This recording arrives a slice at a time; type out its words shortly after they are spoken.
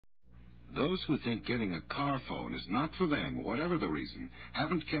those who think getting a car phone is not for them, whatever the reason,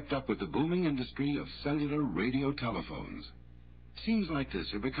 haven't kept up with the booming industry of cellular radio telephones. Scenes like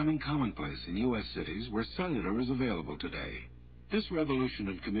this are becoming commonplace in U.S. cities where cellular is available today. This revolution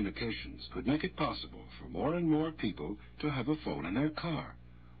in communications could make it possible for more and more people to have a phone in their car,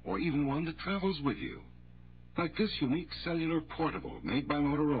 or even one that travels with you. Like this unique cellular portable made by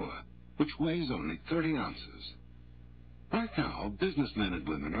Motorola, which weighs only 30 ounces. Right now, businessmen and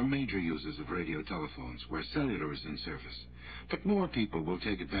women are major users of radio telephones where cellular is in service. But more people will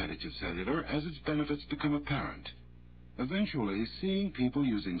take advantage of cellular as its benefits become apparent. Eventually, seeing people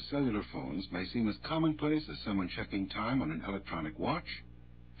using cellular phones may seem as commonplace as someone checking time on an electronic watch,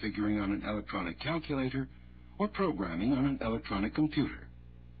 figuring on an electronic calculator, or programming on an electronic computer.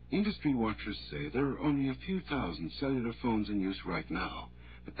 Industry watchers say there are only a few thousand cellular phones in use right now,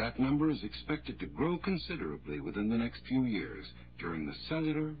 but that number is expected to grow considerably within the next few years during the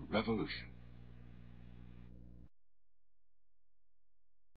cellular revolution.